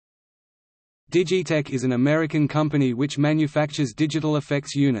DigiTech is an American company which manufactures digital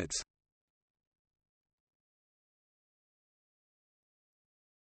effects units.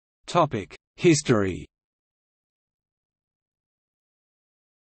 History.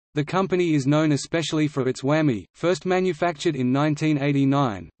 The company is known especially for its whammy, first manufactured in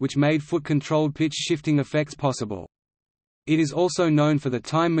 1989, which made foot-controlled pitch-shifting effects possible. It is also known for the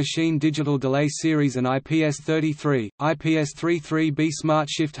Time Machine Digital Delay Series and IPS-33, IPS-33B Smart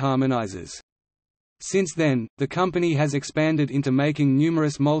Shift Harmonizers. Since then, the company has expanded into making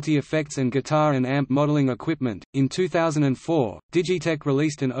numerous multi-effects and guitar and amp modeling equipment. In 2004, DigiTech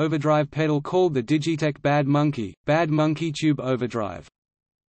released an overdrive pedal called the DigiTech Bad Monkey Tube Overdrive.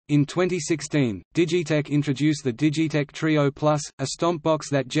 In 2016, DigiTech introduced the DigiTech Trio Plus, a stomp box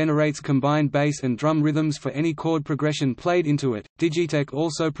that generates combined bass and drum rhythms for any chord progression played into it. DigiTech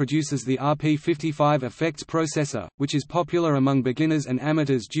also produces the RP55 effects processor, which is popular among beginners and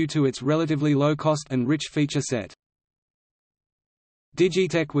amateurs due to its relatively low cost and rich feature set.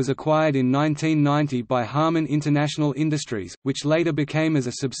 DigiTech was acquired in 1990 by Harman International Industries, which later became as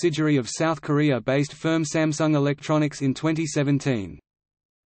a subsidiary of South Korea-based firm Samsung Electronics in 2017.